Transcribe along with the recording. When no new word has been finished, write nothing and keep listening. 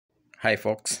Hi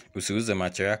folks, usiuze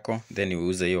macho yako then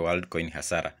uuze hiyo Worldcoin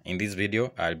hasara. In this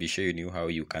video, I'll be showing you how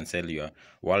you can sell your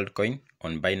Worldcoin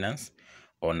on Binance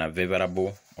on a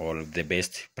favorable or the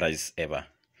best price ever.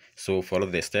 So follow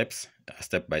the steps,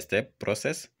 step by step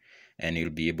process, and you'll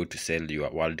be able to sell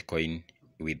your Worldcoin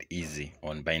with easy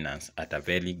on Binance at a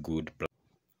very good price.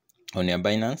 On your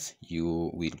Binance,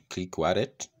 you will click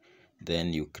wallet,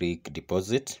 then you click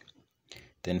deposit.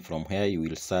 Then from here you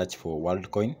will search for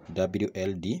Worldcoin,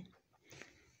 WLD.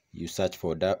 You search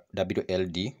for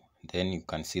WLD, then you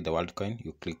can see the Worldcoin.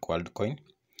 You click Worldcoin.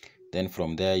 Then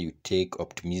from there you take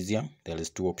Optimism. There is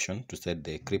two options to set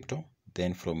the crypto.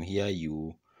 Then from here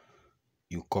you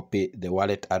copy the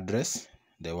wallet address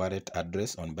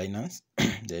on Binance.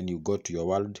 Then you go to your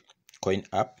Worldcoin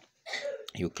app.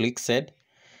 You click send,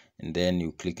 and then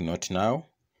you click not now.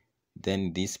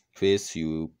 Then this place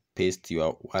you paste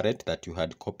your wallet that you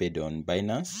had copied on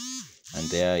Binance, and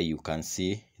there you can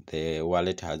see the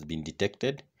wallet has been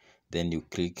detected. Then you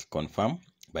click confirm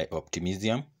by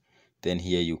Optimism. Then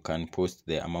here you can post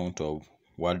the amount of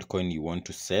Worldcoin you want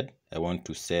to sell. I want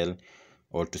to sell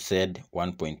or to send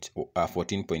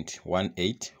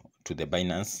 14.18 to the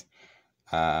Binance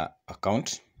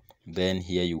account. Then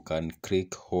here you can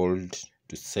click hold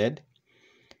to sell.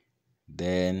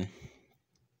 Then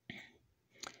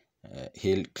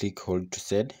he'll click hold to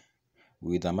send.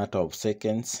 With a matter of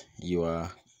seconds,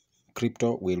 your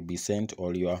crypto will be sent,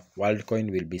 or your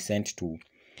Worldcoin will be sent to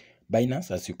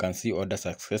Binance. As you can see, order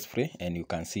successfully, and you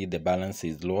can see the balance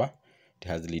is lower. It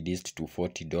has reduced to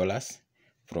 $40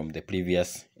 from the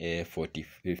previous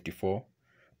 54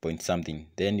 point something.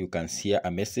 Then you can see a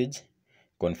message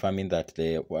confirming that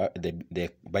the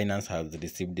Binance has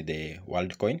received the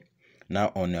Worldcoin.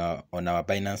 Now on our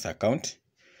Binance account,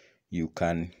 you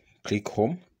can click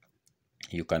home.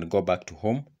 You can go back to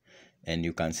home, and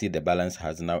you can see the balance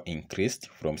has now increased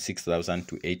from 6,000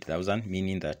 to 8,000,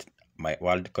 meaning that my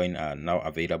Worldcoin are now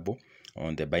available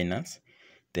on the Binance.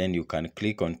 Then you can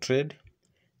click on trade,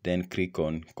 then click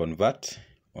on convert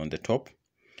on the top.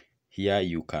 Here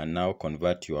you can now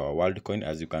convert your Worldcoin.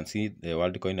 As you can see, the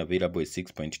Worldcoin available is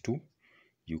 6.2.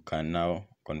 You can now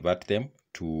convert them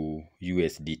to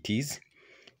USDTs,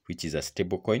 which is a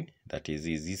stable coin that is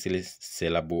easily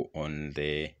sellable on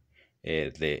the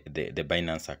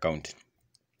Binance account.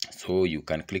 So you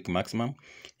can click maximum,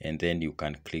 and then you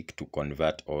can click to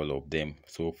convert all of them.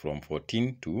 So from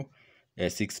 14 to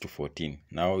 6 to 14.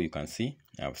 Now you can see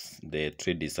the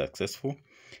trade is successful,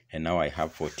 and now I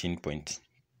have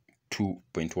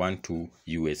 14.12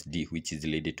 USD, which is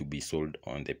ready to be sold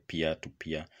on the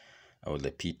peer-to-peer or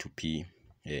the P2P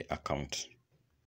account.